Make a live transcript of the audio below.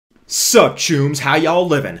Sup, chooms, how y'all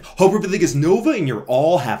living? Hope everything is Nova and you're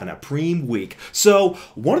all having a preem week. So,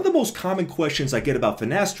 one of the most common questions I get about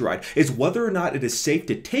finasteride is whether or not it is safe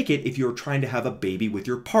to take it if you're trying to have a baby with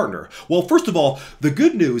your partner. Well, first of all, the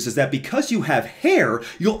good news is that because you have hair,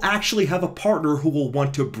 you'll actually have a partner who will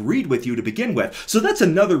want to breed with you to begin with. So that's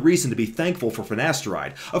another reason to be thankful for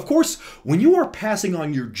finasteride. Of course, when you are passing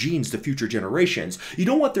on your genes to future generations, you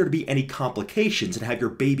don't want there to be any complications and have your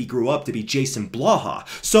baby grow up to be Jason Blaha.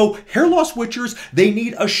 So, hair loss witchers, they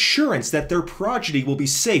need assurance that their progeny will be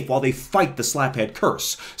safe while they fight the slaphead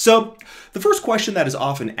curse. So, the first question that is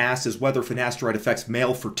often asked is whether finasteride affects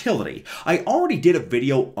male fertility. I already did a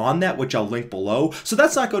video on that, which I'll link below, so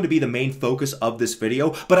that's not going to be the main focus of this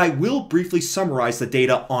video, but I will briefly summarize the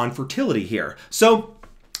data on fertility here. So,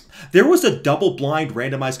 there was a double-blind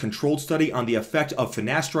randomized controlled study on the effect of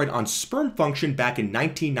finasteride on sperm function back in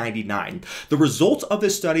 1999. The results of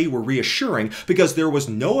this study were reassuring because there was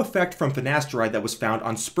no effect from finasteride that was found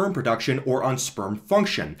on sperm production or on sperm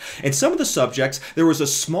function. In some of the subjects, there was a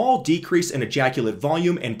small decrease in ejaculate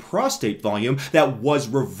volume and prostate volume that was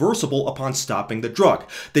reversible upon stopping the drug.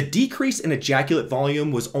 The decrease in ejaculate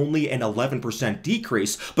volume was only an 11%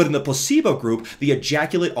 decrease, but in the placebo group, the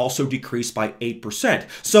ejaculate also decreased by 8%.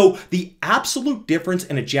 So the absolute difference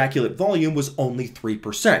in ejaculate volume was only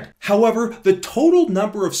 3%. However, the total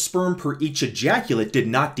number of sperm per each ejaculate did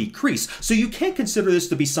not decrease, so you can't consider this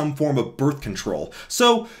to be some form of birth control.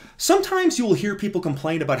 So, sometimes you will hear people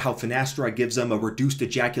complain about how finasteride gives them a reduced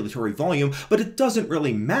ejaculatory volume, but it doesn't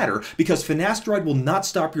really matter because finasteride will not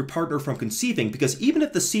stop your partner from conceiving because even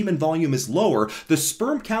if the semen volume is lower, the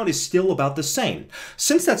sperm count is still about the same.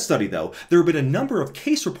 Since that study though, there have been a number of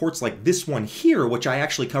case reports like this one here, which I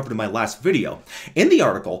actually covered in my last video. In the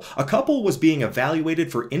article, a couple was being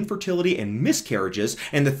evaluated for infertility and miscarriages,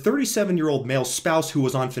 and the 37-year-old male spouse who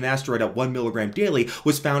was on finasteride at 1 mg daily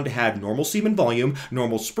was found to have normal semen volume,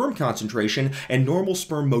 normal sperm concentration, and normal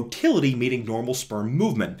sperm motility, meaning normal sperm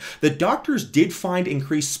movement. The doctors did find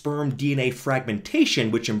increased sperm DNA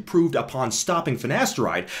fragmentation, which improved upon stopping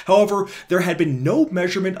finasteride. However, there had been no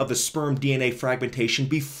measurement of the sperm DNA fragmentation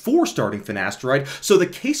before starting finasteride, so the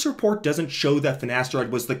case report doesn't show that finasteride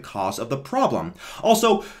was the cause of the problem.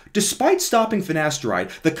 Also, despite stopping finasteride,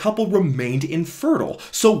 the couple remained infertile.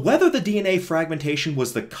 So whether the DNA fragmentation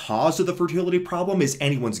was the cause of the fertility problem is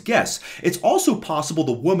anyone's guess. It's also possible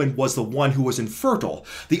the woman was the one who was infertile.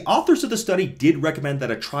 The authors of the study did recommend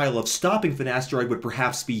that a trial of stopping finasteride would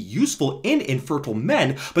perhaps be useful in infertile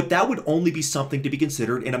men, but that would only be something to be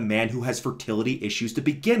considered in a man who has fertility issues to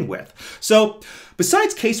begin with. So,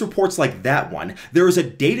 besides case reports like that one, there is a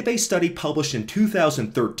database study published in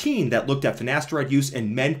 2013 that looked at finasteride use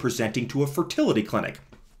in men presenting to a fertility clinic.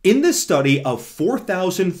 In this study of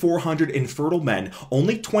 4,400 infertile men,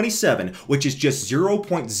 only 27, which is just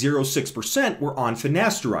 0.06%, were on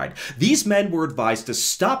finasteride. These men were advised to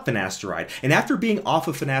stop finasteride, and after being off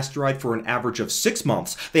of finasteride for an average of 6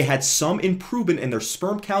 months, they had some improvement in their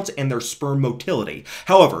sperm counts and their sperm motility.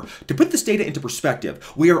 However, to put this data into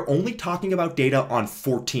perspective, we are only talking about data on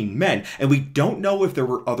 14 men, and we don't know if there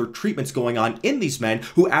were other treatments going on in these men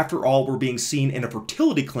who, after all, were being seen in a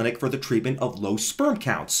fertility clinic for the treatment of low sperm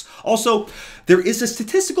counts. Also, there is a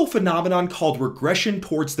statistical phenomenon called regression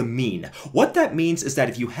towards the mean. What that means is that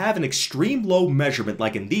if you have an extreme low measurement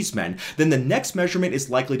like in these men, then the next measurement is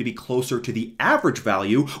likely to be closer to the average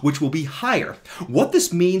value, which will be higher. What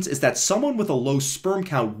this means is that someone with a low sperm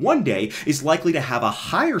count one day is likely to have a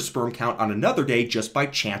higher sperm count on another day just by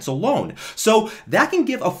chance alone. So that can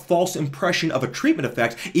give a false impression of a treatment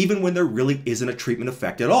effect even when there really isn't a treatment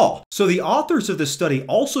effect at all. So the authors of this study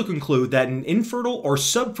also conclude that in infertile or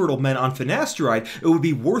subfertile men on finasteride, it would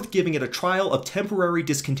be worth giving it a trial of temporary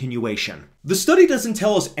discontinuation. The study doesn't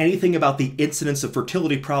tell us anything about the incidence of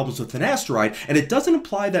fertility problems with finasteride, and it doesn't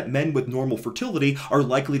imply that men with normal fertility are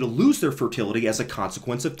likely to lose their fertility as a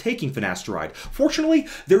consequence of taking finasteride. Fortunately,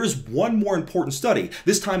 there is one more important study,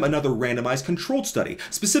 this time another randomized controlled study,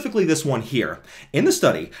 specifically this one here. In the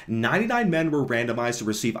study, 99 men were randomized to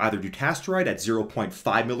receive either dutasteride at 0.5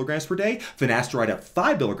 mg per day, finasteride at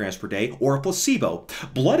 5 mg per day, or a placebo.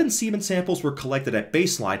 Blood and semen samples were collected at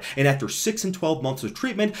baseline and after 6 and 12 months of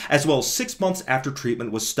treatment, as well as 6 months after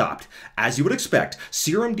treatment was stopped. As you would expect,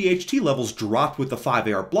 serum DHT levels dropped with the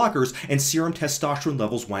 5-AR blockers and serum testosterone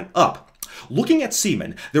levels went up. Looking at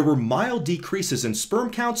semen, there were mild decreases in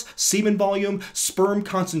sperm counts, semen volume, sperm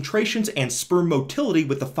concentrations, and sperm motility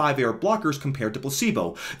with the 5-AR blockers compared to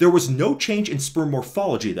placebo. There was no change in sperm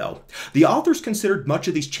morphology, though. The authors considered much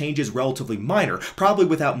of these changes relatively minor, probably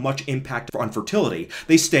without much impact on fertility.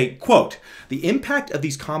 They state, quote, "The impact of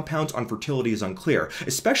these compounds on fertility is unclear,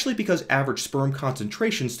 especially because average sperm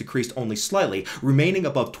concentrations decreased only slightly, remaining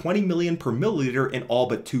above 20 million per milliliter in all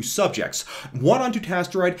but 2 subjects, one on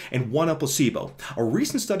dutasteride and one on placebo. A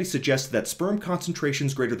recent study suggested that sperm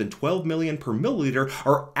concentrations greater than 12 million per milliliter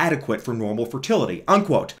are adequate for normal fertility,"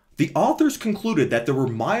 unquote. The authors concluded that there were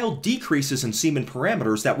mild decreases in semen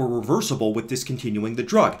parameters that were reversible with discontinuing the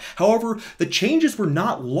drug. However, the changes were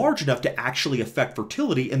not large enough to actually affect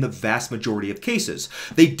fertility in the vast majority of cases.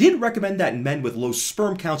 They did recommend that in men with low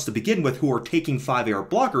sperm counts to begin with who are taking 5-AR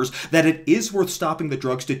blockers, that it is worth stopping the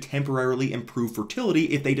drugs to temporarily improve fertility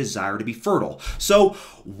if they desire to be fertile. So,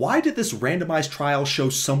 why did this randomized trial show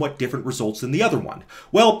somewhat different results than the other one?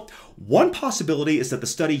 Well, one possibility is that the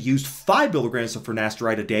study used 5 milligrams of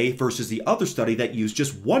finasteride a day versus the other study that used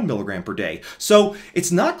just 1 milligram per day. So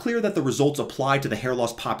it's not clear that the results apply to the hair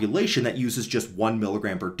loss population that uses just 1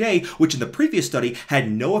 milligram per day, which in the previous study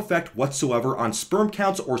had no effect whatsoever on sperm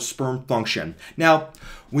counts or sperm function. Now,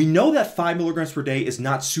 we know that 5 milligrams per day is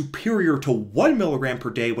not superior to 1 milligram per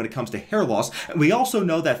day when it comes to hair loss, and we also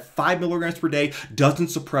know that 5 milligrams per day doesn't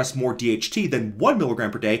suppress more DHT than 1 milligram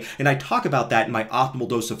per day, and I talk about that in my optimal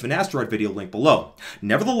dose of finasteride video link below.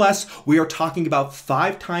 Nevertheless, we are talking about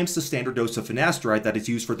 5 times the standard dose of finasteride that is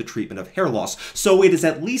used for the treatment of hair loss, so it is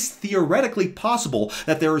at least theoretically possible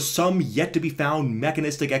that there is some yet to be found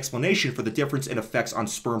mechanistic explanation for the difference in effects on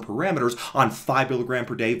sperm parameters on 5 milligram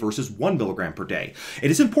per day versus 1 milligram per day. It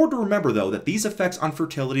is important to remember, though, that these effects on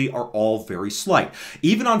fertility are all very slight.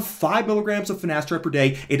 Even on 5 milligrams of finasteride per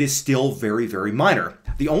day, it is still very, very minor.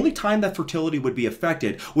 The only time that fertility would be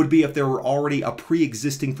affected would be if there were already a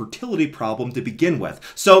pre-existing fertility problem to begin with.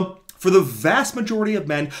 So, for the vast majority of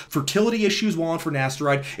men, fertility issues while on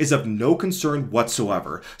finasteride is of no concern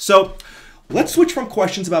whatsoever. So, let's switch from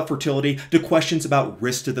questions about fertility to questions about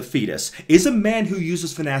risk to the fetus. Is a man who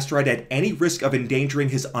uses finasteride at any risk of endangering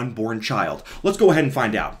his unborn child? Let's go ahead and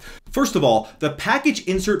find out. First of all, the package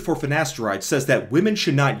insert for finasteride says that women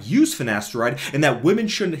should not use finasteride and that women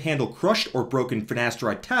shouldn't handle crushed or broken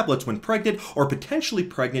finasteride tablets when pregnant or potentially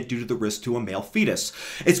pregnant due to the risk to a male fetus.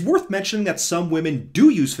 It's worth mentioning that some women do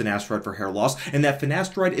use finasteride for hair loss and that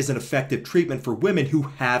finasteride is an effective treatment for women who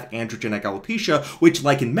have androgenic alopecia, which,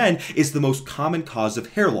 like in men, is the most common cause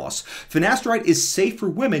of hair loss. Finasteride is safe for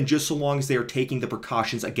women just so long as they are taking the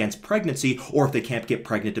precautions against pregnancy or if they can't get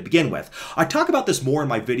pregnant to begin with. I talk about this more in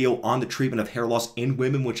my video on the treatment of hair loss in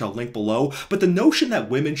women, which I'll link below, but the notion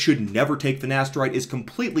that women should never take finasteride is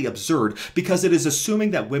completely absurd because it is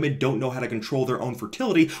assuming that women don't know how to control their own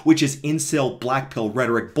fertility, which is incel black pill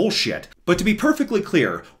rhetoric bullshit. But to be perfectly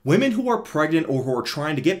clear, women who are pregnant or who are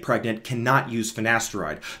trying to get pregnant cannot use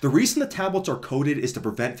finasteride. The reason the tablets are coated is to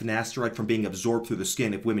prevent finasteride from being absorbed through the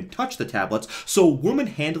skin if women touch the tablets, so a woman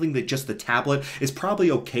handling just the tablet is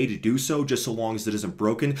probably okay to do so just so long as it isn't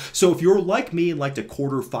broken. So if you're like me and like to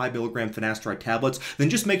quarter 5 milligram finasteride tablets, then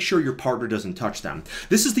just make sure your partner doesn't touch them.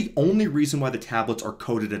 This is the only reason why the tablets are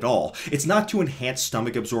coated at all. It's not to enhance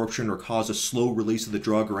stomach absorption or cause a slow release of the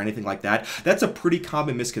drug or anything like that. That's a pretty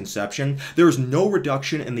common misconception. There is no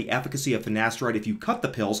reduction in the efficacy of finasteride if you cut the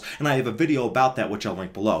pills, and I have a video about that which I'll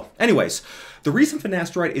link below. Anyways, the reason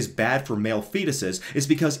finasteride is bad for male fetuses is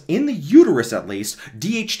because in the uterus, at least,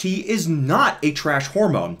 DHT is not a trash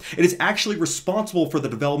hormone. It is actually responsible for the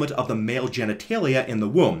development of the male genitalia in the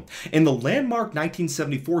womb. In the landmark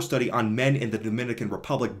 1974 study on men in the Dominican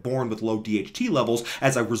Republic born with low DHT levels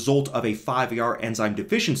as a result of a 5-AR enzyme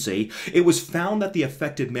deficiency, it was found that the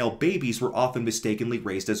affected male babies were often mistakenly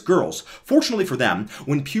raised as girls. Fortunately for them,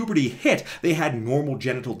 when puberty hit, they had normal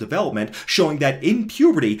genital development, showing that in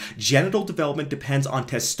puberty, genital development depends on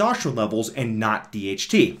testosterone levels and not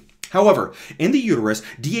DHT. However, in the uterus,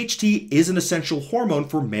 DHT is an essential hormone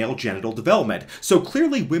for male genital development, so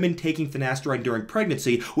clearly women taking finasteride during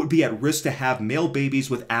pregnancy would be at risk to have male babies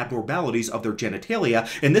with abnormalities of their genitalia,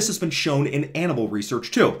 and this has been shown in animal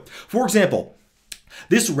research too. For example,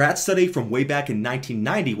 this rat study from way back in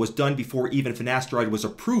 1990 was done before even finasteride was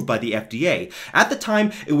approved by the FDA. At the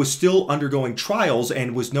time, it was still undergoing trials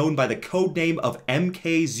and was known by the code name of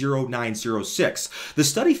MK0906. The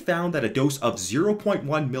study found that a dose of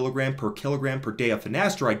 0.1 milligram per kilogram per day of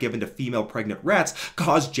finasteride given to female pregnant rats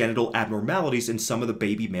caused genital abnormalities in some of the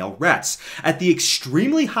baby male rats. At the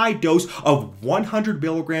extremely high dose of 100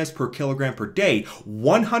 milligrams per kilogram per day,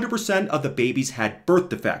 100% of the babies had birth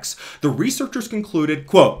defects. The researchers concluded,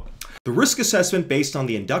 quote, The risk assessment based on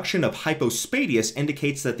the induction of hypospadias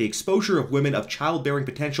indicates that the exposure of women of childbearing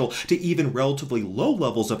potential to even relatively low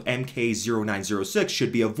levels of MK0906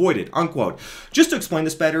 should be avoided, unquote. Just to explain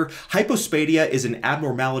this better, hypospadia is an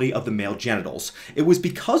abnormality of the male genitals. It was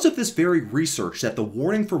because of this very research that the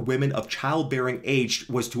warning for women of childbearing age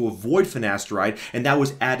was to avoid finasteride, and that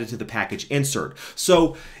was added to the package insert.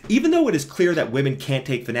 So, even though it is clear that women can't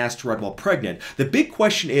take finasteride while pregnant, the big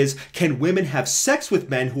question is, can women have sex with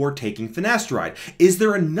men who are taking finasteride? Is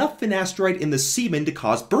there enough finasteride in the semen to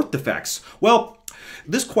cause birth defects? Well,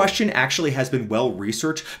 this question actually has been well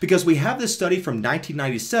researched because we have this study from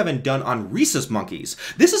 1997 done on rhesus monkeys.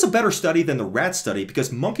 This is a better study than the rat study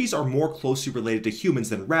because monkeys are more closely related to humans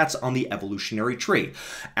than rats on the evolutionary tree.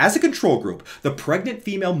 As a control group, the pregnant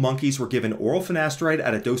female monkeys were given oral finasteride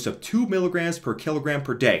at a dose of 2 milligrams per kilogram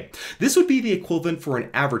per day. This would be the equivalent for an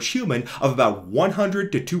average human of about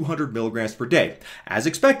 100 to 200 milligrams per day. As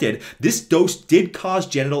expected, this dose did cause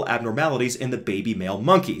genital abnormalities in the baby male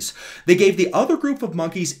monkeys. They gave the other group of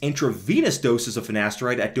monkeys intravenous doses of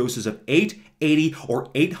finasteride at doses of 8, 80, or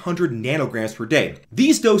 800 nanograms per day.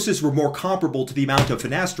 These doses were more comparable to the amount of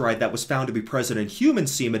finasteride that was found to be present in human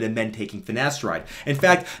semen in men taking finasteride. In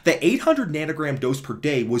fact, the 800 nanogram dose per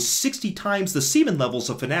day was 60 times the semen levels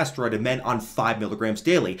of finasteride in men on 5 milligrams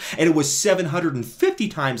daily, and it was 750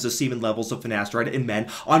 times the semen levels of finasteride in men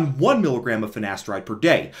on 1 milligram of finasteride per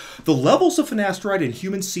day. The levels of finasteride in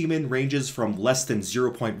human semen ranges from less than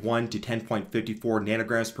 0.1 to 10.54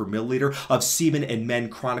 nanograms per milliliter of semen in men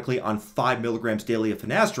chronically on 5 milligrams daily of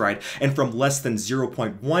finasteride, and from less than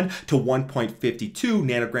 0.1 to 1.52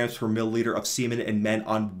 nanograms per milliliter of semen in men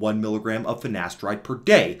on 1 milligram of finasteride per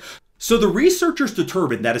day. So the researchers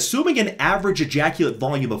determined that assuming an average ejaculate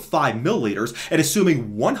volume of 5 milliliters and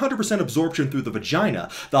assuming 100% absorption through the vagina,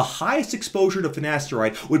 the highest exposure to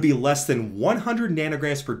finasteride would be less than 100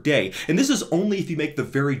 nanograms per day, and this is only if you make the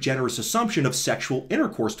very generous assumption of sexual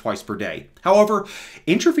intercourse twice per day. However,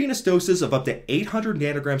 intravenous doses of up to 800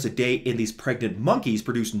 nanograms a day in these pregnant monkeys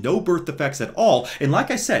produced no birth defects at all, and like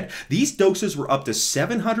I said, these doses were up to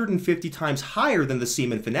 750 times higher than the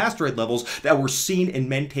semen finasteride levels that were seen in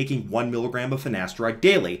men taking 1 milligram of finasteride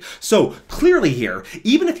daily. So clearly here,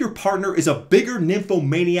 even if your partner is a bigger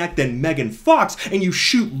nymphomaniac than Megan Fox and you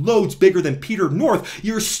shoot loads bigger than Peter North,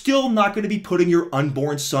 you're still not going to be putting your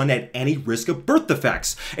unborn son at any risk of birth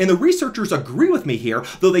defects. And the researchers agree with me here,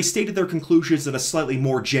 though they stated their conclusions in a slightly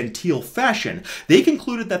more genteel fashion. They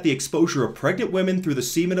concluded that the exposure of pregnant women through the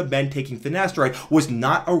semen of men taking finasteride was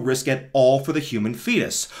not a risk at all for the human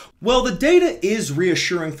fetus. Well, the data is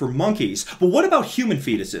reassuring for monkeys, but what about human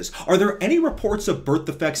fetuses? Are there any reports of birth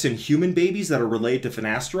defects in human babies that are related to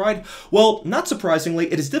finasteride? Well, not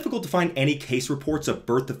surprisingly, it is difficult to find any case reports of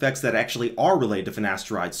birth defects that actually are related to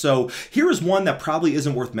finasteride. So here is one that probably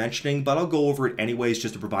isn't worth mentioning, but I'll go over it anyways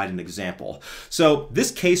just to provide an example. So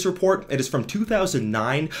this case report, it is from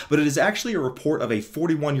 2009, but it is actually a report of a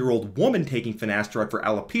 41-year-old woman taking finasteride for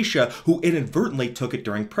alopecia who inadvertently took it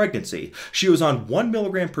during pregnancy. She was on 1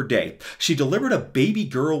 milligram per day. She delivered a baby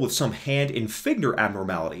girl with some hand and finger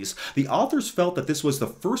abnormalities. The authors felt that this was the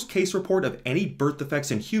first case report of any birth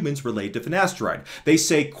defects in humans related to finasteride. They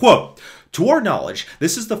say, quote, "To our knowledge,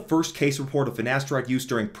 this is the first case report of finasteride use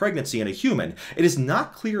during pregnancy in a human. It is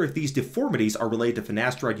not clear if these deformities are related to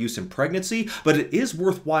finasteride use in pregnancy, but it is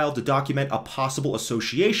worthwhile to document a possible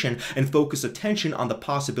association and focus attention on the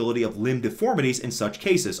possibility of limb deformities in such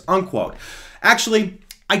cases," unquote. Actually,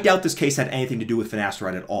 I doubt this case had anything to do with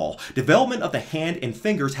finasteride at all. Development of the hand and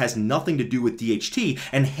fingers has nothing to do with DHT,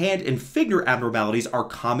 and hand and finger abnormalities are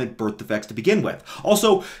common birth defects to begin with.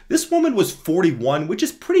 Also, this woman was 41, which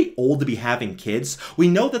is pretty old to be having kids. We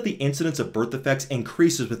know that the incidence of birth defects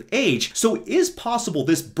increases with age, so it is possible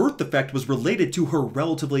this birth defect was related to her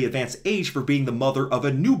relatively advanced age for being the mother of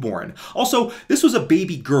a newborn. Also, this was a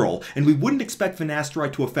baby girl, and we wouldn't expect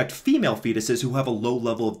finasteride to affect female fetuses who have a low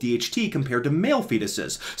level of DHT compared to male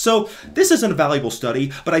fetuses. So this isn't a valuable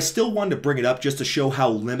study, but I still wanted to bring it up just to show how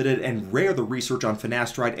limited and rare the research on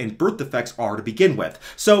finasteride and birth defects are to begin with.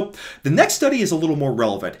 So the next study is a little more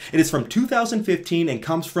relevant. It is from 2015 and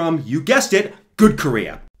comes from, you guessed it, Good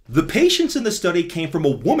Korea. The patients in the study came from a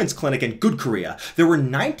women's clinic in Good Korea. There were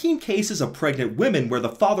 19 cases of pregnant women where the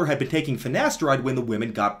father had been taking finasteride when the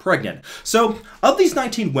women got pregnant. So, of these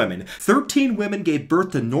 19 women, 13 women gave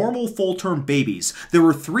birth to normal full-term babies. There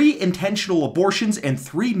were 3 intentional abortions and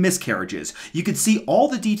 3 miscarriages. You can see all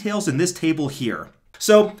the details in this table here.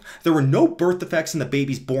 So there were no birth defects in the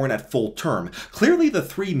babies born at full term. Clearly the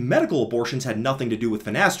 3 medical abortions had nothing to do with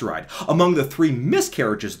finasteride. Among the 3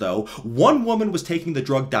 miscarriages though, one woman was taking the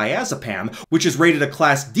drug diazepam, which is rated a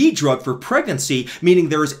class D drug for pregnancy, meaning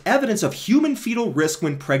there is evidence of human fetal risk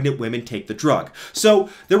when pregnant women take the drug. So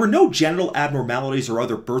there were no genital abnormalities or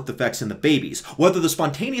other birth defects in the babies. Whether the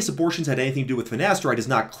spontaneous abortions had anything to do with finasteride is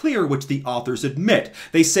not clear, which the authors admit.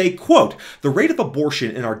 They say, quote, "The rate of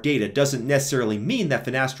abortion in our data doesn't necessarily mean that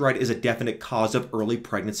finasteride is a definite cause of early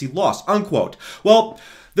pregnancy loss," unquote. Well,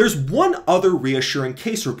 there's one other reassuring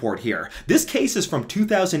case report here. This case is from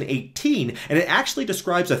 2018, and it actually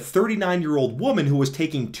describes a 39-year-old woman who was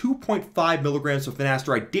taking 2.5 milligrams of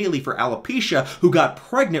finasteride daily for alopecia who got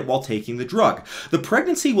pregnant while taking the drug. The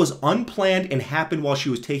pregnancy was unplanned and happened while she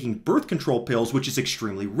was taking birth control pills, which is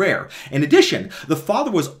extremely rare. In addition, the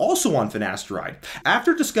father was also on finasteride.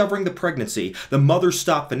 After discovering the pregnancy, the mother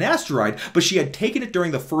stopped finasteride, but she had taken it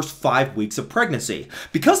during the first 5 weeks of pregnancy.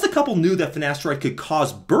 Because the couple knew that finasteride could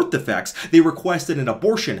cause birth defects, they requested an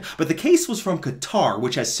abortion, but the case was from Qatar,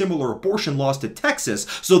 which has similar abortion laws to Texas,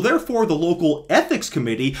 so therefore the local ethics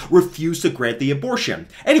committee refused to grant the abortion.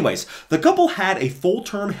 Anyways, the couple had a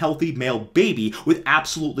full-term healthy male baby with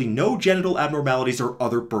absolutely no genital abnormalities or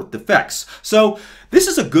other birth defects. So this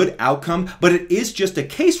is a good outcome, but it is just a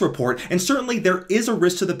case report, and certainly there is a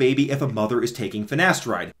risk to the baby if a mother is taking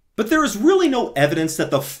finasteride. But there is really no evidence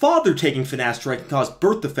that the father taking finasteride can cause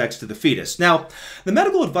birth defects to the fetus. Now, the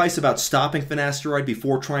medical advice about stopping finasteride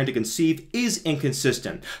before trying to conceive is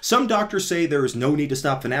inconsistent. Some doctors say there is no need to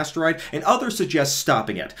stop finasteride, and others suggest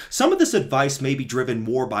stopping it. Some of this advice may be driven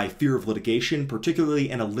more by fear of litigation,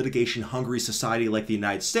 particularly in a litigation-hungry society like the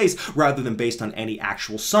United States, rather than based on any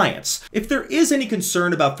actual science. If there is any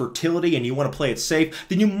concern about fertility and you want to play it safe,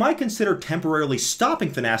 then you might consider temporarily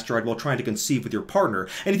stopping finasteride while trying to conceive with your partner.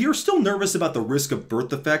 And if you're still nervous about the risk of birth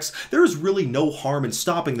defects, there is really no harm in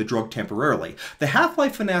stopping the drug temporarily. The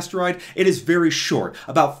half-life finasteride, it is very short,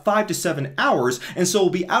 about 5 to 7 hours, and so it will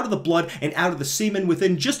be out of the blood and out of the semen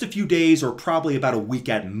within just a few days or probably about a week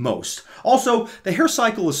at most. Also, the hair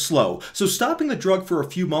cycle is slow, so stopping the drug for a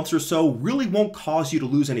few months or so really won't cause you to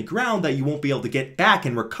lose any ground that you won't be able to get back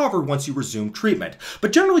and recover once you resume treatment.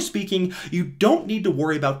 But generally speaking, you don't need to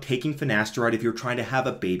worry about taking finasteride if you're trying to have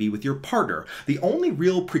a baby with your partner. The only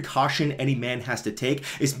real precaution any man has to take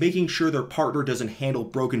is making sure their partner doesn't handle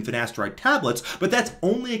broken finasteride tablets, but that's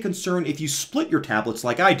only a concern if you split your tablets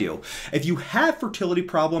like I do. If you have fertility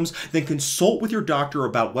problems, then consult with your doctor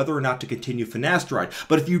about whether or not to continue finasteride.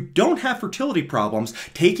 But if you don't have fertility problems,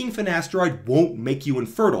 taking finasteride won't make you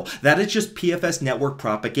infertile. That is just PFS network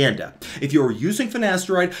propaganda. If you're using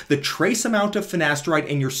finasteride, the trace amount of finasteride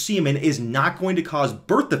in your semen is not going to cause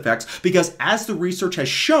birth defects because, as the research has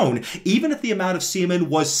shown, even if the amount of semen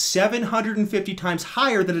was 750 times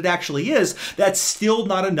higher than it actually is, that's still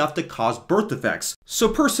not enough to cause birth defects. So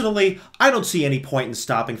personally, I don't see any point in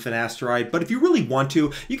stopping finasteride, but if you really want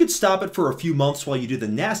to, you could stop it for a few months while you do the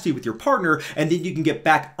nasty with your partner, and then you can get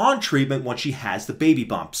back on treatment once she has the baby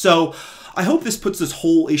bump. So I hope this puts this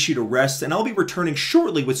whole issue to rest, and I'll be returning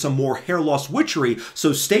shortly with some more hair loss witchery,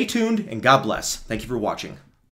 so stay tuned and God bless. Thank you for watching.